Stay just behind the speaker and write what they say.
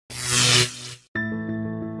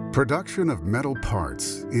Production of metal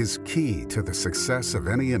parts is key to the success of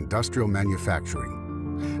any industrial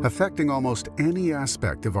manufacturing, affecting almost any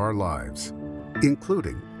aspect of our lives,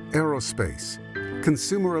 including aerospace,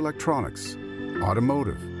 consumer electronics,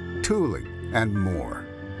 automotive, tooling, and more.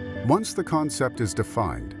 Once the concept is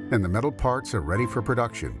defined and the metal parts are ready for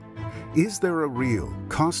production, is there a real,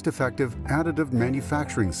 cost-effective additive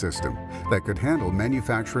manufacturing system that could handle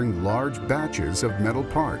manufacturing large batches of metal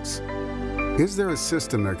parts? Is there a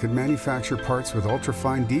system that could manufacture parts with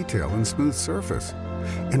ultra-fine detail and smooth surface?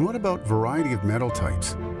 And what about variety of metal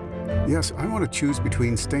types? Yes, I want to choose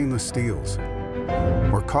between stainless steels,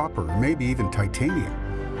 or copper, or maybe even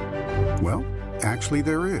titanium. Well, actually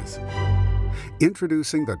there is.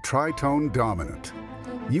 Introducing the Tritone Dominant.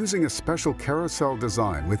 Using a special carousel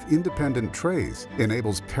design with independent trays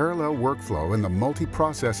enables parallel workflow in the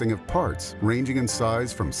multi-processing of parts ranging in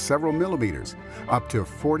size from several millimeters up to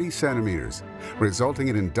 40 centimeters, resulting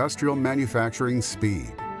in industrial manufacturing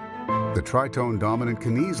speed. The Tritone Dominant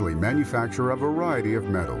can easily manufacture a variety of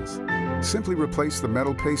metals. Simply replace the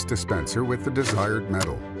metal paste dispenser with the desired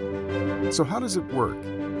metal. So how does it work?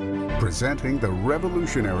 Presenting the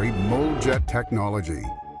revolutionary mold jet technology.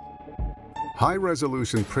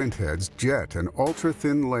 High-resolution print heads jet an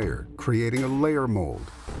ultra-thin layer, creating a layer mold.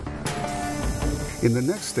 In the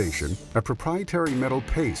next station, a proprietary metal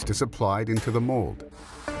paste is applied into the mold.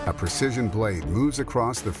 A precision blade moves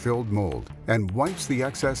across the filled mold and wipes the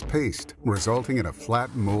excess paste, resulting in a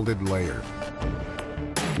flat molded layer.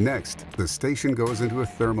 Next, the station goes into a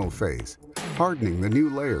thermal phase, hardening the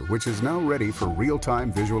new layer, which is now ready for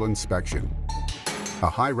real-time visual inspection. A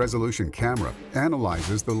high-resolution camera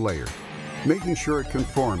analyzes the layer, making sure it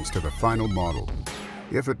conforms to the final model.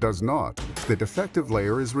 If it does not, the defective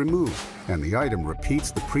layer is removed and the item repeats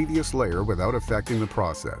the previous layer without affecting the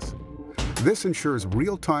process. This ensures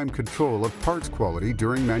real-time control of parts quality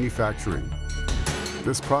during manufacturing.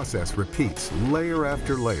 This process repeats layer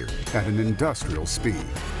after layer at an industrial speed.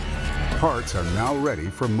 Parts are now ready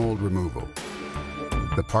for mold removal.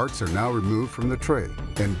 The parts are now removed from the tray,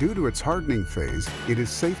 and due to its hardening phase, it is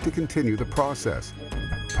safe to continue the process.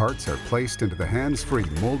 Parts are placed into the hands-free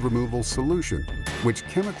mold removal solution, which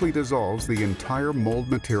chemically dissolves the entire mold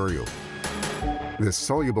material. This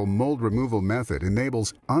soluble mold removal method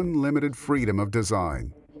enables unlimited freedom of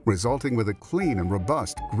design, resulting with a clean and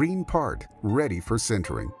robust green part ready for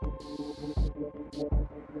sintering.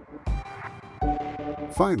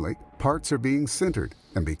 Finally, parts are being sintered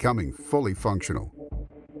and becoming fully functional.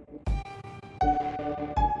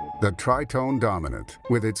 The Tritone Dominant,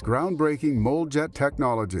 with its groundbreaking mold jet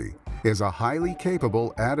technology, is a highly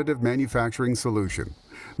capable additive manufacturing solution,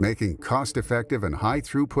 making cost-effective and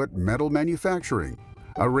high-throughput metal manufacturing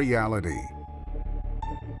a reality.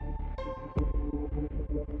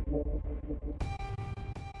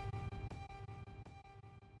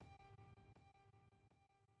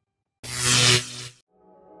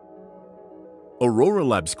 Aurora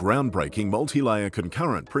Labs' groundbreaking multi-layer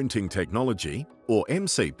concurrent printing technology, or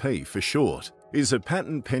MCP for short, is a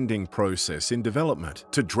patent-pending process in development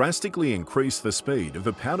to drastically increase the speed of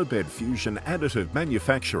the powder bed fusion additive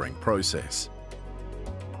manufacturing process.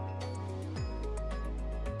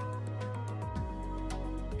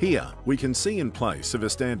 Here, we can see in place of a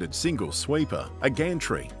standard single sweeper, a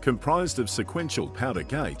gantry comprised of sequential powder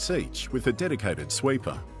gates, each with a dedicated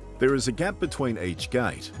sweeper. There is a gap between each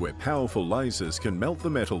gate where powerful lasers can melt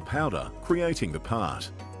the metal powder, creating the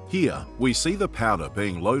part. Here, we see the powder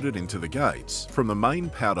being loaded into the gates from the main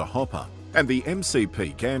powder hopper and the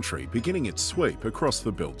MCP gantry beginning its sweep across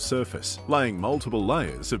the built surface, laying multiple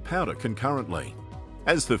layers of powder concurrently.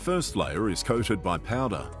 As the first layer is coated by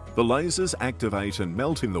powder, the lasers activate and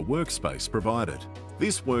melt in the workspace provided.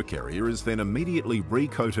 This work area is then immediately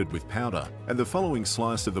recoated with powder and the following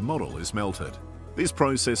slice of the model is melted. This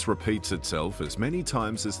process repeats itself as many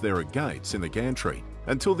times as there are gates in the gantry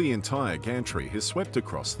until the entire gantry has swept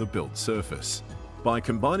across the built surface. By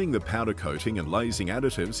combining the powder coating and lasing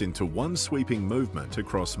additives into one sweeping movement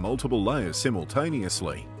across multiple layers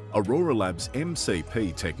simultaneously, Aurora Labs'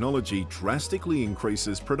 MCP technology drastically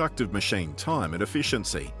increases productive machine time and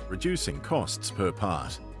efficiency, reducing costs per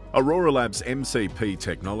part. Aurora Labs' MCP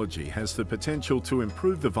technology has the potential to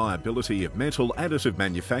improve the viability of metal additive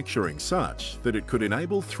manufacturing such that it could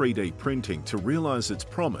enable 3D printing to realize its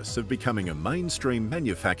promise of becoming a mainstream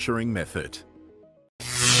manufacturing method.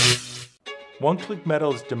 One-Click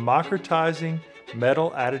Metal is democratizing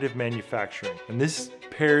metal additive manufacturing, and this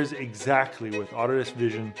pairs exactly with Autodesk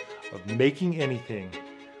vision of making anything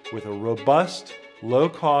with a robust,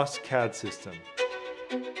 low-cost CAD system.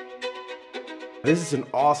 This is an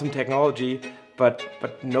awesome technology,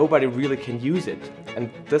 but nobody really can use it. And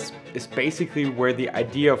this is basically where the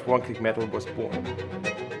idea of One-Click Metal was born.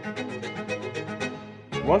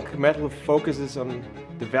 One-Click Metal focuses on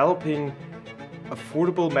developing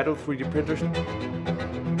affordable metal 3D printers.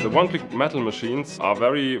 The One-Click Metal machines are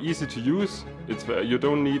very easy to use. You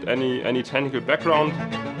don't need any technical background.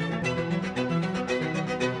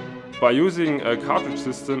 By using a cartridge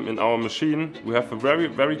system in our machine, we have a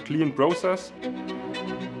very clean process.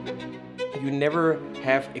 You never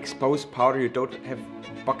have exposed powder, you don't have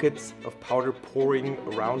buckets of powder pouring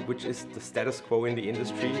around, which is the status quo in the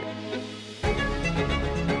industry.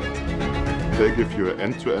 They give you an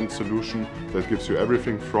end-to-end solution that gives you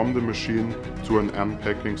everything from the machine to an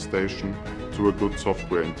unpacking station to a good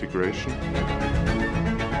software integration.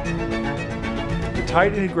 The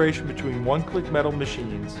tight integration between One-Click Metal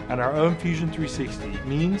machines and our own Fusion 360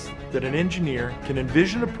 means that an engineer can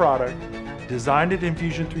envision a product, design it in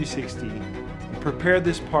Fusion 360, and prepare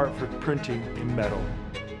this part for printing in metal.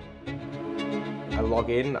 I log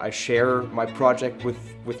in, I share my project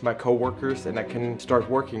with my co-workers, and I can start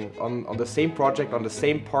working on the same project, on the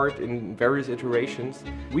same part in various iterations.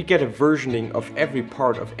 We get a versioning of every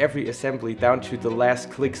part, of every assembly, down to the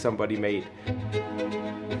last click somebody made.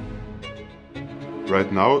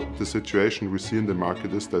 Right now, the situation we see in the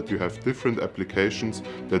market is that you have different applications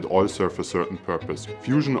that all serve a certain purpose.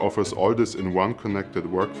 Fusion offers all this in one connected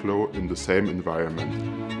workflow in the same environment.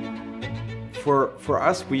 For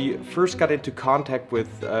us, we first got into contact with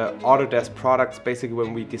Autodesk products basically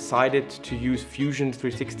when we decided to use Fusion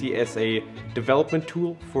 360 as a development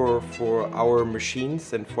tool for our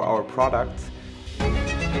machines and for our products.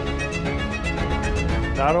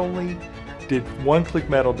 Not only did One-Click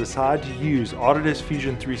Metal decide to use Autodesk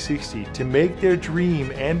Fusion 360 to make their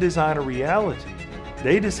dream and design a reality,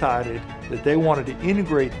 they decided that they wanted to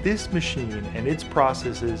integrate this machine and its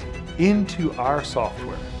processes into our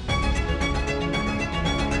software.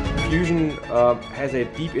 Fusion has a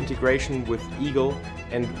deep integration with Eagle,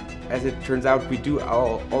 and as it turns out, we do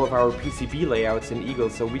all of our PCB layouts in Eagle,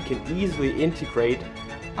 so we can easily integrate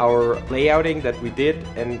our layouting that we did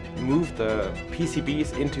and move the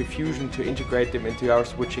PCBs into Fusion to integrate them into our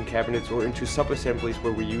switching cabinets or into sub-assemblies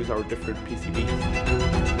where we use our different PCBs.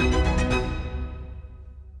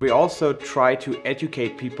 We also try to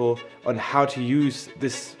educate people on how to use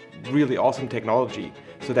this really awesome technology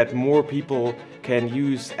so that more people can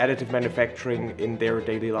use additive manufacturing in their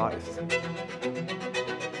daily lives.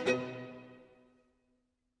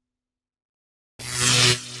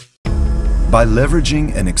 By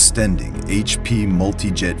leveraging and extending HP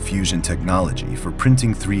Multi-Jet Fusion technology for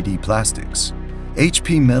printing 3D plastics,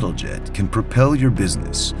 HP MetalJet can propel your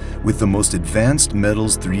business with the most advanced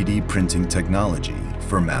metals 3D printing technology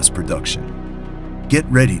for mass production. Get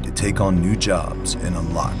ready to take on new jobs and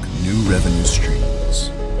unlock new revenue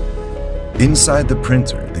streams. Inside the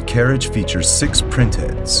printer, the carriage features 6 print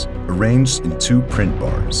heads arranged in 2 print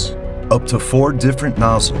bars. Up to 4 different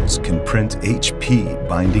nozzles can print HP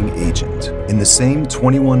binding agent in the same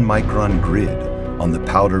 21-micron grid on the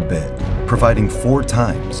powder bed, providing 4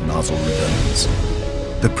 times nozzle redundancy.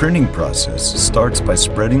 The printing process starts by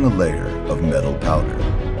spreading a layer of metal powder.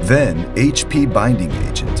 Then, HP binding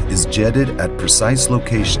agent is jetted at precise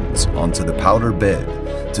locations onto the powder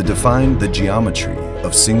bed to define the geometry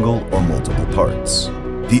of single or multiple parts.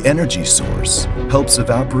 The energy source helps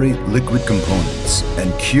evaporate liquid components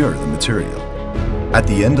and cure the material. At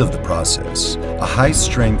the end of the process, a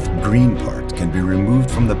high-strength green part can be removed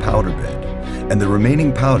from the powder bed, and the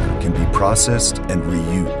remaining powder can be processed and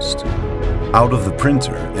reused. Out of the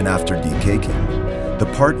printer and after decaking, the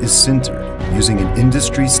part is sintered using an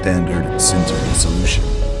industry-standard sintering solution.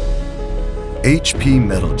 HP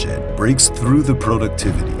MetalJet breaks through the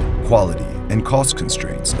productivity, quality, and cost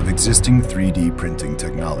constraints of existing 3D printing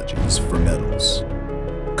technologies for metals.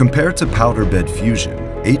 Compared to powder bed fusion,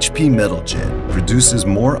 HP MetalJet produces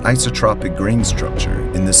more isotropic grain structure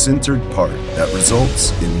in the sintered part that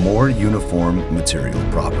results in more uniform material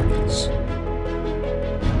properties.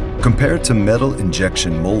 Compared to metal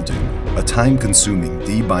injection molding, a time-consuming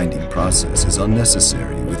debinding process is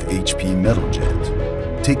unnecessary with HP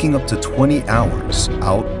MetalJet, taking up to 20 hours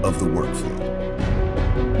out of the workflow.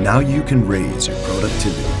 Now you can raise your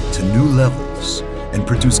productivity to new levels and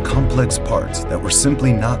produce complex parts that were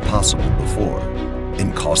simply not possible before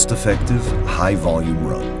in cost-effective, high-volume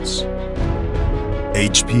runs.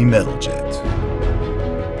 HP MetalJet.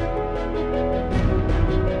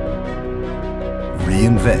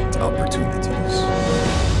 Reinvent opportunities.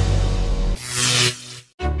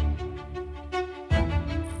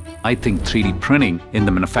 I think 3D printing in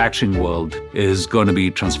the manufacturing world is going to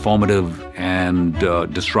be transformative and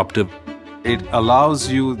disruptive. It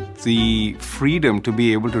allows you the freedom to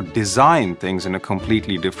be able to design things in a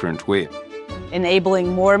completely different way. Enabling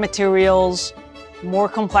more materials, more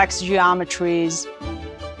complex geometries.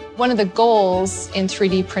 One of the goals in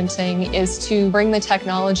 3D printing is to bring the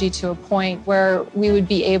technology to a point where we would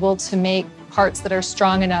be able to make parts that are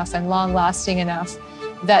strong enough and long-lasting enough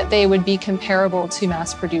that they would be comparable to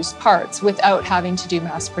mass-produced parts without having to do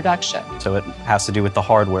mass production. So it has to do with the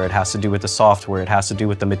hardware, it has to do with the software, it has to do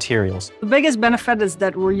with the materials. The biggest benefit is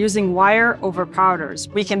that we're using wire over powders.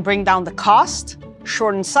 We can bring down the cost,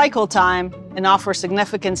 shorten cycle time, and offer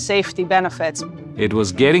significant safety benefits. It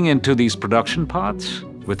was getting into these production parts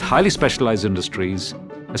with highly specialized industries,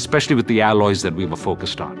 especially with the alloys that we were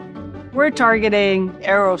focused on. We're targeting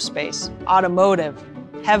aerospace, automotive,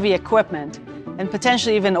 heavy equipment, and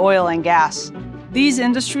potentially even oil and gas. These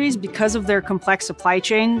industries, because of their complex supply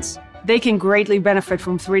chains, they can greatly benefit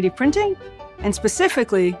from 3D printing, and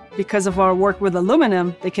specifically, because of our work with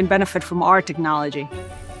aluminum, they can benefit from our technology.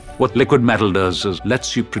 What liquid metal does is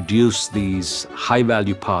lets you produce these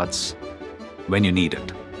high-value parts when you need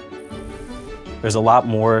it. There's a lot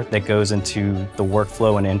more that goes into the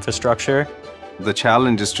workflow and infrastructure. The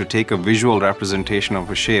challenge is to take a visual representation of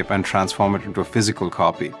a shape and transform it into a physical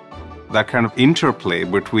copy. That kind of interplay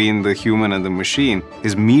between the human and the machine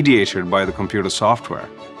is mediated by the computer software.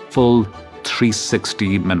 Full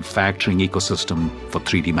 360 manufacturing ecosystem for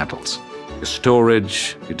 3D metals. Your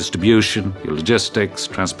storage, your distribution, your logistics,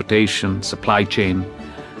 transportation, supply chain,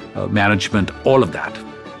 management, all of that.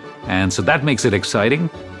 And so that makes it exciting,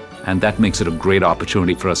 and that makes it a great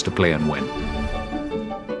opportunity for us to play and win.